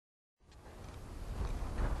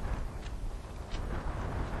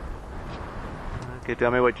Okay,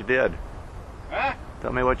 tell me what you did. Huh?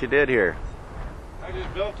 Tell me what you did here. I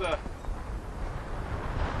just built a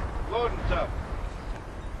loading tub.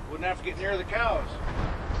 Wouldn't have to get near the cows.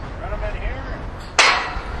 Run them in here and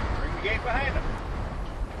bring the gate behind them.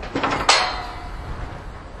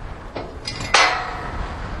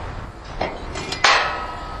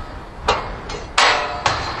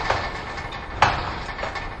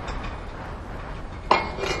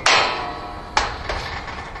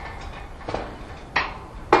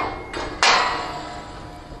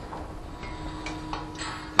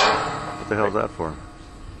 What the hell's that for?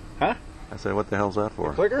 Huh? I said, what the hell's that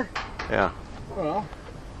for? Clicker? Yeah. Well,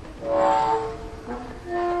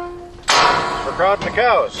 we're crowding the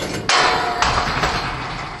cows.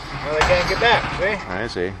 Well, they can't get back, see? I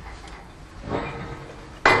see.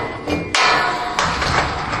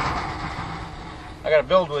 I gotta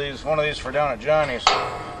build one of these for down at Johnny's.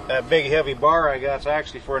 That big heavy bar I got's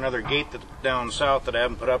actually for another gate that's down south that I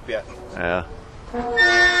haven't put up yet. Yeah.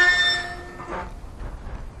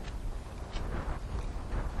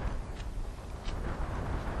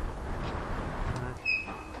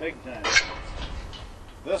 Big time.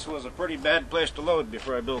 This was a pretty bad place to load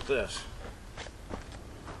before I built this.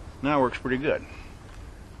 Now it works pretty good.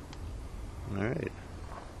 All right.